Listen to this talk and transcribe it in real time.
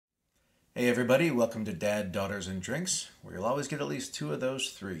Hey everybody, welcome to Dad, Daughters, and Drinks, where you'll always get at least two of those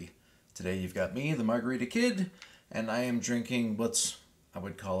three. Today you've got me, the Margarita Kid, and I am drinking what's I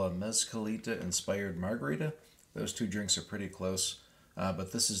would call a mezcalita-inspired margarita. Those two drinks are pretty close,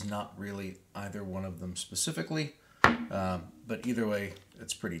 but this is not really either one of them specifically, but either way,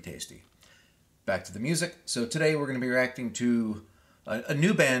 it's pretty tasty. Back to the music. So today we're going to be reacting to a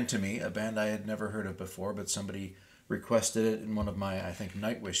new band to me, a band I had never heard of before, but somebody requested it in one of my, I think,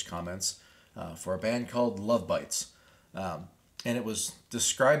 Nightwish comments for a band called Lovebites. And it was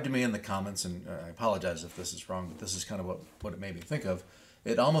described to me in the comments, and I apologize if this is wrong, but this is kind of what it made me think of.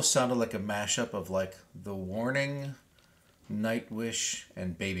 It almost sounded like a mashup of like The Warning, Nightwish,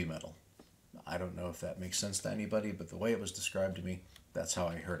 and Baby Metal. I don't know if that makes sense to anybody, but the way it was described to me, that's how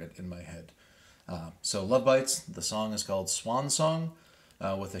I heard it in my head. So Lovebites, the song is called Swansong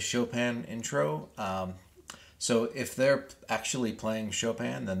with a Chopin intro. So if they're actually playing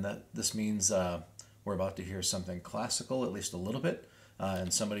Chopin, then this means we're about to hear something classical, at least a little bit,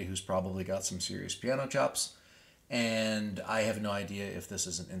 and somebody who's probably got some serious piano chops. And I have no idea if this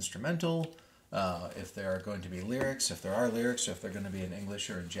is an instrumental, if there are going to be lyrics, if there are lyrics, or if they're going to be in English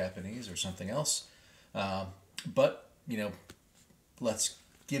or in Japanese or something else. But, let's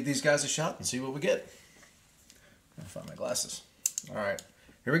give these guys a shot and see what we get. I'll find my glasses. All right,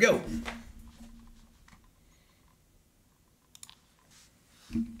 here we go.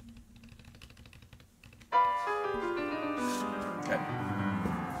 Okay.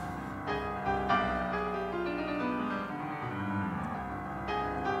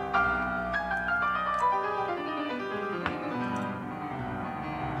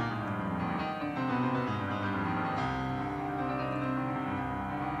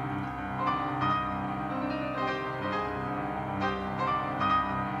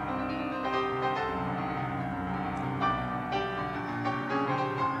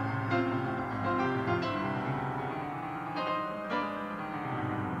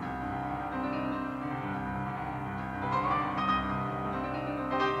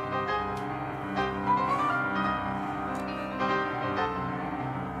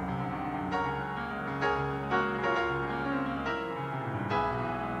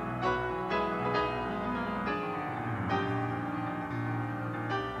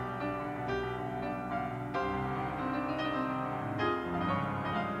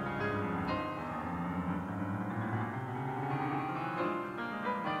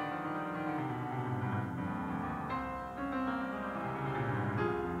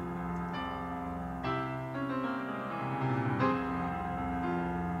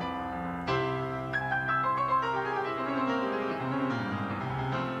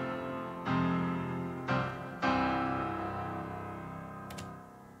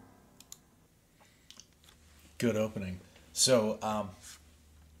 Good opening. So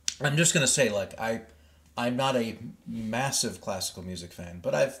I'm just gonna say, like, I'm not a massive classical music fan,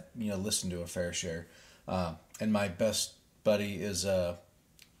 but I've listened to a fair share. And my best buddy is a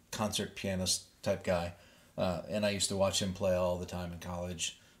concert pianist type guy, and I used to watch him play all the time in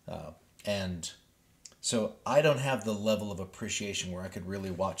college. And so I don't have the level of appreciation where I could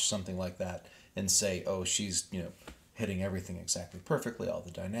really watch something like that and say, oh, she's hitting everything exactly perfectly, all the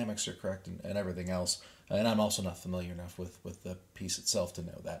dynamics are correct, and everything else. And I'm also not familiar enough with the piece itself to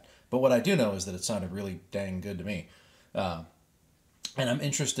know that. But what I do know is that it sounded really dang good to me. And I'm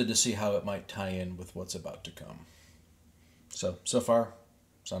interested to see how it might tie in with what's about to come. So far,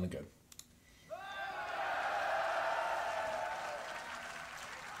 sounded good.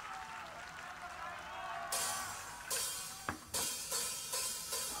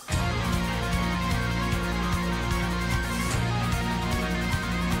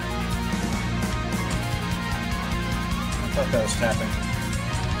 I thought that was tapping.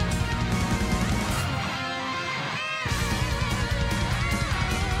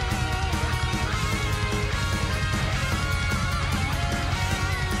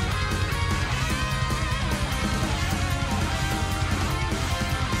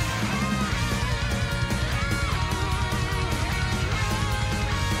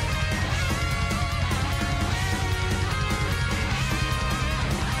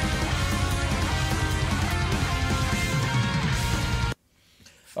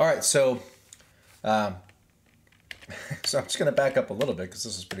 All right, um, so I'm just going to back up a little bit because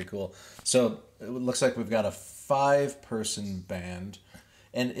this is pretty cool. So it looks like we've got a 5-person band.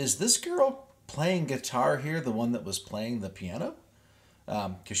 And is this girl playing guitar here, the one that was playing the piano?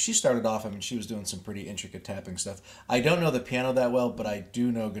 Because she started off, she was doing some pretty intricate tapping stuff. I don't know the piano that well, but I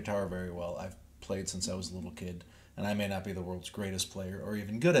do know guitar very well. I've played since I was a little kid, and I may not be the world's greatest player or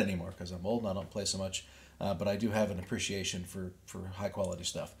even good anymore because I'm old and I don't play so much. But I do have an appreciation for high quality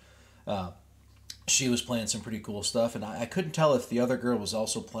stuff. She was playing some pretty cool stuff, and I couldn't tell if the other girl was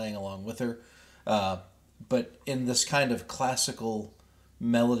also playing along with her. But in this kind of classical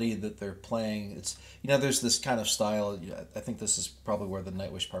melody that they're playing, it's, there's this kind of style. I think this is probably where the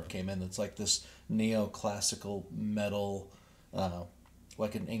Nightwish part came in. It's like this neoclassical metal,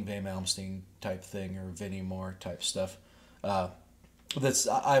 like an Yngwie Malmsteen type thing or Vinnie Moore type stuff.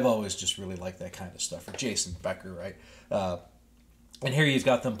 I've always just really liked that kind of stuff. Or Jason Becker, right? And here you've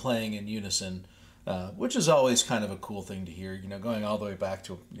got them playing in unison, which is always kind of a cool thing to hear. Going all the way back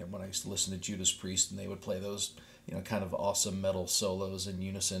to when I used to listen to Judas Priest, and they would play those kind of awesome metal solos in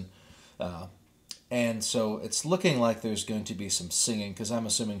unison. And so it's looking like there's going to be some singing, because I'm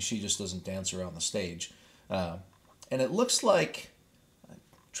assuming she just doesn't dance around the stage. And it looks like, I'm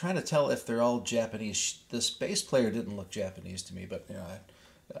trying to tell if they're all Japanese. This bass player didn't look Japanese to me, but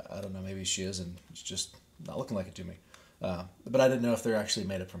I don't know, maybe she is, and it's just not looking like it to me. But I didn't know if they're actually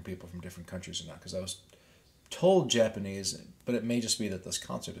made up from people from different countries or not, because I was told Japanese, but it may just be that this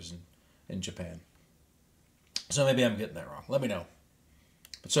concert is in Japan. So maybe I'm getting that wrong. Let me know.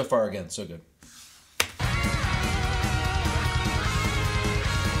 But so far, again, so good.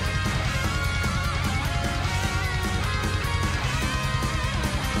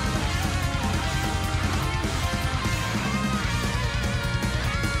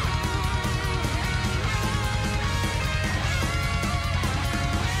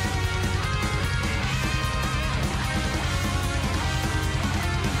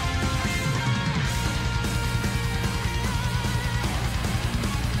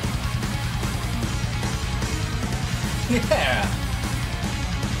 Yeah!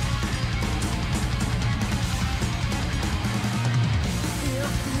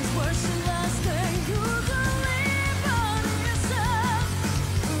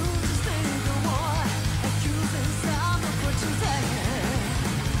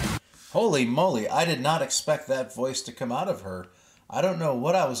 Holy moly, I did not expect that voice to come out of her. I don't know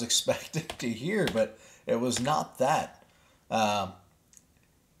what I was expecting to hear, but it was not that. I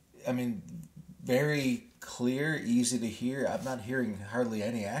mean, very clear, easy to hear. I'm not hearing hardly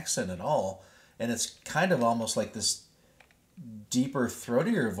any accent at all. And it's kind of almost like this deeper,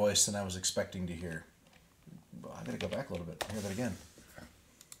 throatier voice than I was expecting to hear. Well, I gotta go back a little bit. Hear that again.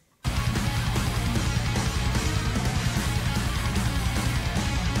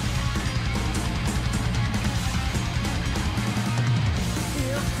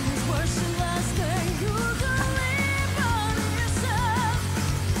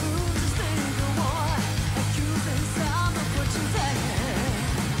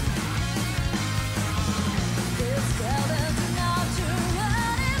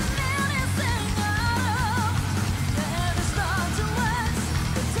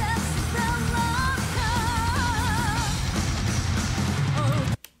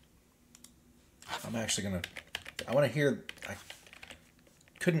 I want to hear. I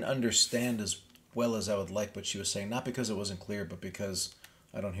couldn't understand as well as I would like what she was saying, not because it wasn't clear, but because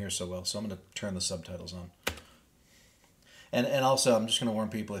I don't hear so well. So I'm going to turn the subtitles on. And also, I'm just going to warn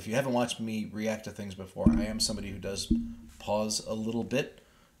people, if you haven't watched me react to things before, I am somebody who does pause a little bit.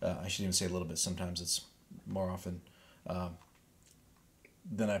 I should even say a little bit. Sometimes it's more often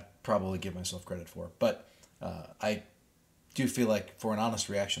than I probably give myself credit for. But I do feel like for an honest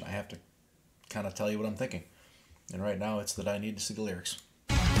reaction, I have to kind of tell you what I'm thinking. And right now it's that I need to see the lyrics.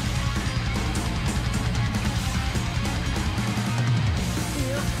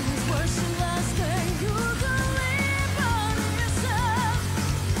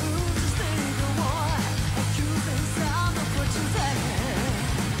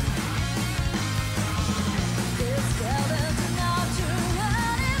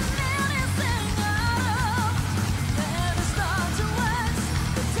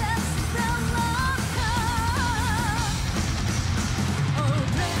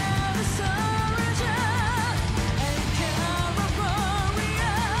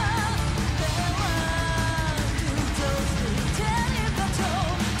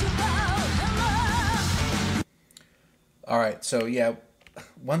 All right, so yeah,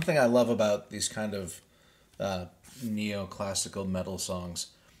 one thing I love about these kind of neoclassical metal songs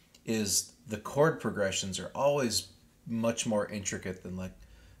is the chord progressions are always much more intricate than like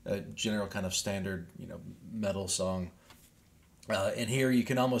a general kind of standard, metal song. And here you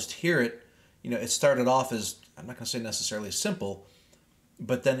can almost hear it. It started off as, I'm not going to say necessarily simple,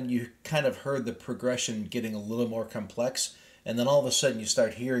 but then you kind of heard the progression getting a little more complex, and then all of a sudden you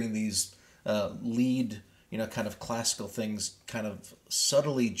start hearing these lead, kind of classical things kind of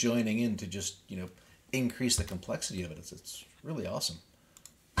subtly joining in to just, increase the complexity of it. It's really awesome.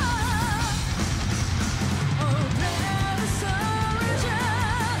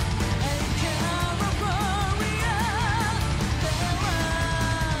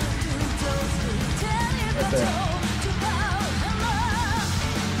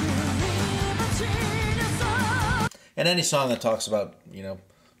 any song that talks about,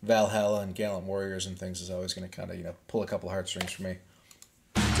 Valhalla and gallant warriors and things is always going to kind of, pull a couple heartstrings for me.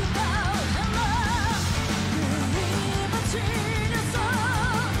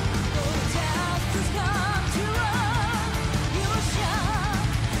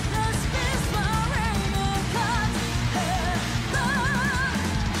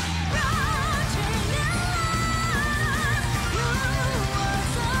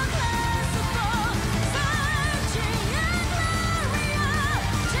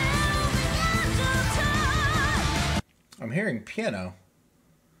 I'm hearing piano.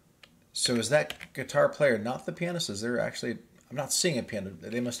 So is that guitar player not the pianist? Is there actually... I'm not seeing a piano.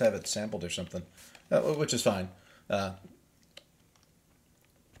 They must have it sampled or something, which is fine. But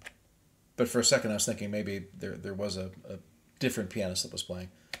for a second I was thinking maybe there was a different pianist that was playing.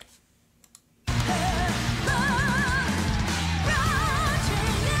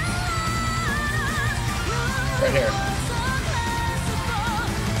 Right here.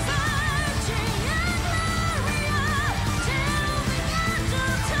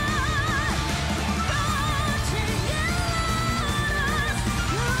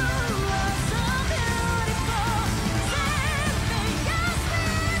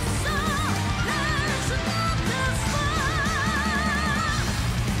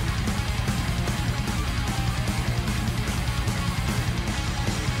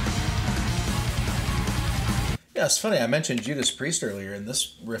 Yeah, it's funny. I mentioned Judas Priest earlier, and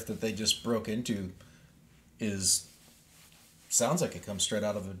this riff that they just broke into sounds like it comes straight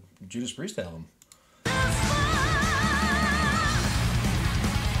out of a Judas Priest album.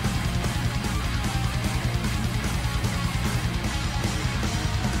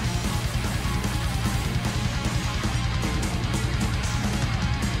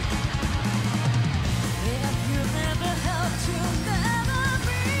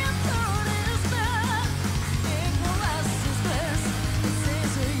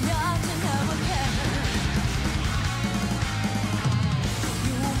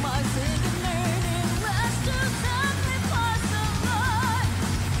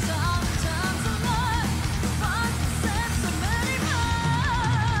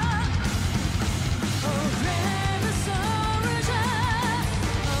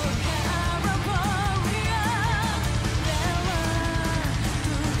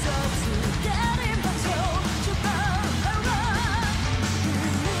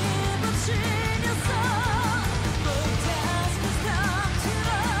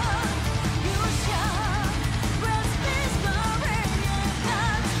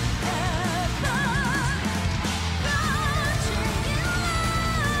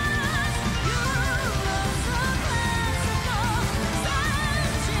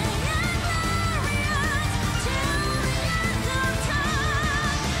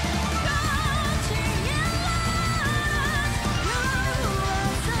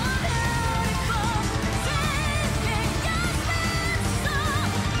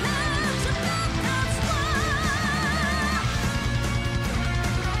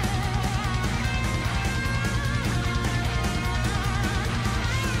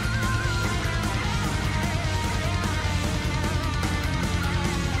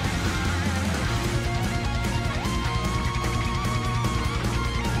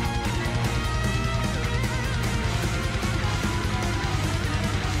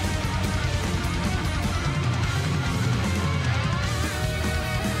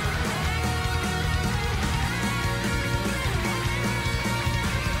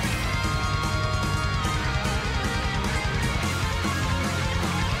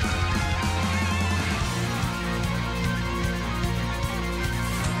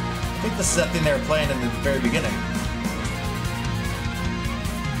 I think this is that thing they were playing in the very beginning.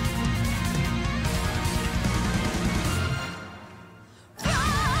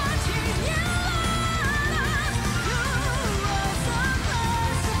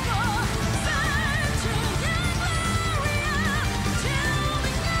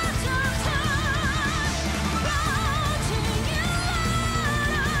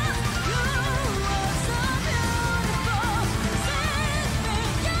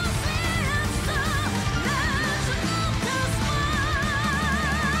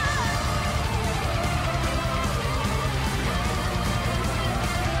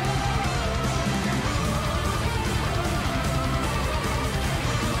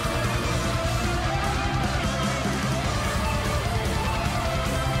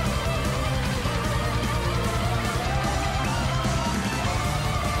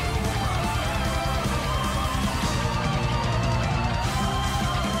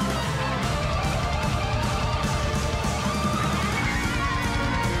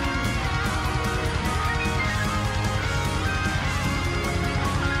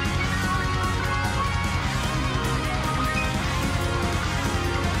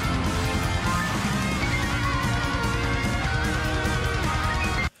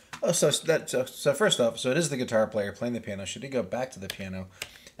 So first off, so it is the guitar player playing the piano. She did go back to the piano,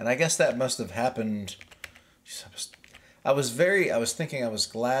 and I guess that must have happened. Jeez, I was thinking I was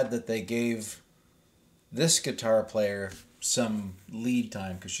glad that they gave this guitar player some lead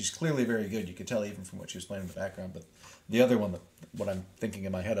time because she's clearly very good. You could tell even from what she was playing in the background. But the other one, what I'm thinking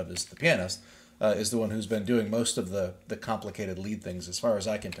in my head of is the pianist, is the one who's been doing most of the complicated lead things as far as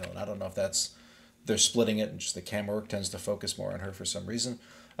I can tell. And I don't know if that's they're splitting it and just the camera work tends to focus more on her for some reason.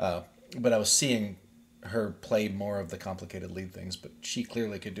 But I was seeing her play more of the complicated lead things, but she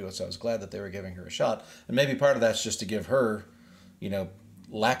clearly could do it. So I was glad that they were giving her a shot. And maybe part of that's just to give her,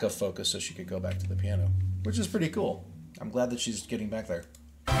 lack of focus so she could go back to the piano, which is pretty cool. I'm glad that she's getting back there.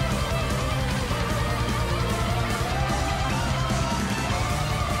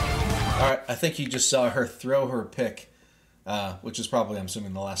 All right, I think you just saw her throw her pick, which is probably, I'm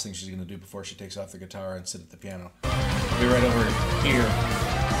assuming, the last thing she's going to do before she takes off the guitar and sit at the piano. I'll be right over here.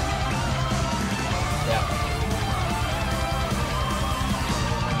 Yeah.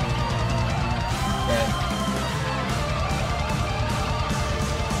 And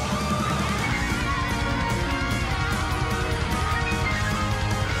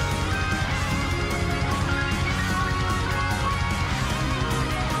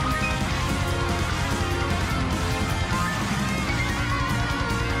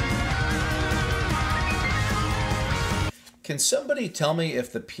can somebody tell me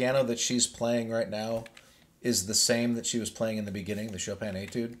if the piano that she's playing right now is the same that she was playing in the beginning, the Chopin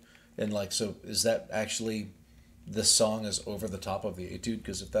Etude? And so is that actually this song is over the top of the Etude?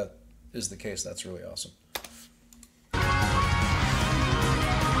 Because if that is the case, that's really awesome.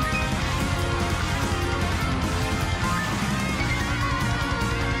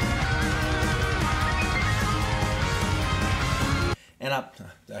 And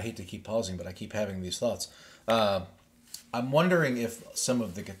I hate to keep pausing, but I keep having these thoughts. I'm wondering if some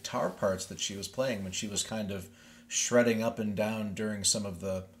of the guitar parts that she was playing when she was kind of shredding up and down during some of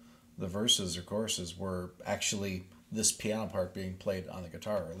the verses or choruses were actually this piano part being played on the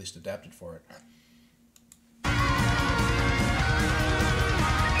guitar, or at least adapted for it.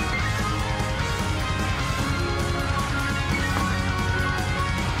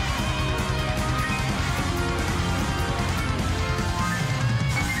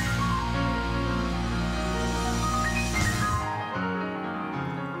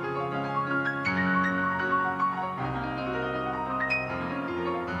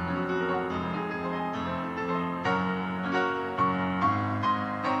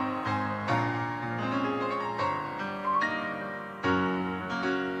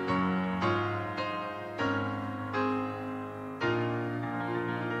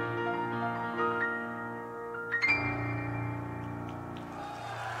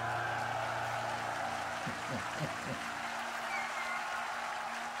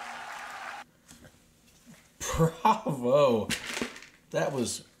 Bravo! That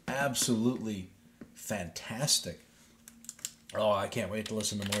was absolutely fantastic. Oh, I can't wait to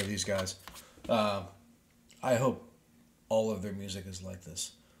listen to more of these guys. I hope all of their music is like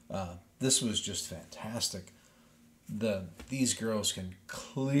this. This was just fantastic. These girls can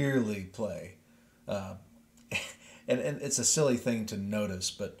clearly play. And it's a silly thing to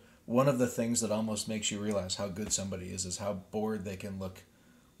notice, but one of the things that almost makes you realize how good somebody is how bored they can look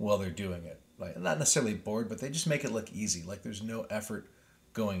while they're doing it. Like, not necessarily bored, but they just make it look easy. Like there's no effort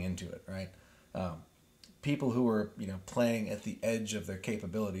going into it, right? People who are playing at the edge of their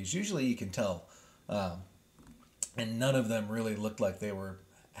capabilities, usually you can tell, and none of them really looked like they were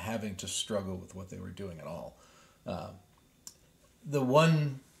having to struggle with what they were doing at all. The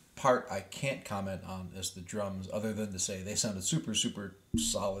one part I can't comment on is the drums, other than to say they sounded super, super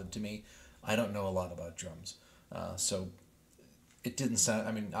solid to me. I don't know a lot about drums, so it didn't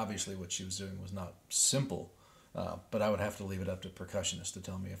sound, obviously what she was doing was not simple, but I would have to leave it up to percussionists to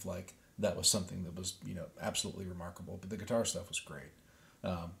tell me if that was something that was absolutely remarkable. But the guitar stuff was great,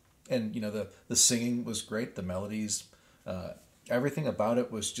 and the singing was great. The melodies, everything about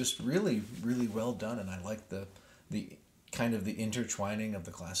it was just really, really well done, and I liked the kind of the intertwining of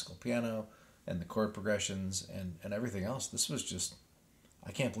the classical piano and the chord progressions and everything else. This was just,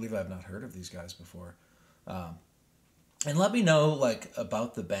 I can't believe I've not heard of these guys before. And let me know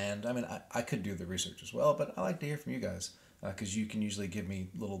about the band. I could do the research as well, but I like to hear from you guys because you can usually give me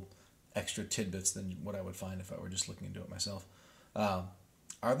little extra tidbits than what I would find if I were just looking into it myself.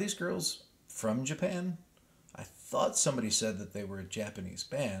 Are these girls from Japan? I thought somebody said that they were a Japanese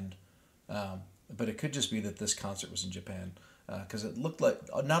band, but it could just be that this concert was in Japan because it looked like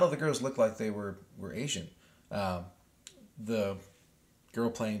not all the girls looked like they were Asian. The girl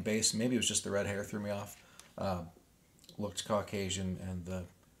playing bass, maybe it was just the red hair threw me off. Looked Caucasian, and the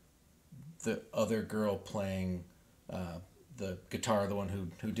the other girl playing the guitar, the one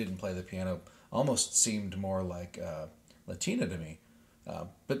who didn't play the piano, almost seemed more like Latina to me.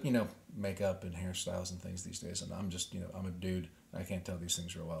 But makeup and hairstyles and things these days, and I'm just I'm a dude. I can't tell these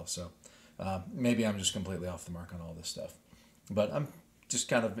things real well, so maybe I'm just completely off the mark on all this stuff. But I'm just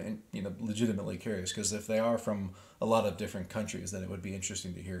kind of legitimately curious, because if they are from a lot of different countries, then it would be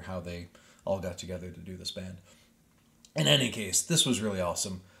interesting to hear how they all got together to do this band. In any case, this was really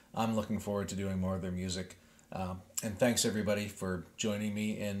awesome. I'm looking forward to doing more of their music. And thanks everybody for joining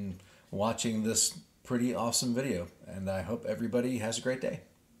me in watching this pretty awesome video. And I hope everybody has a great day.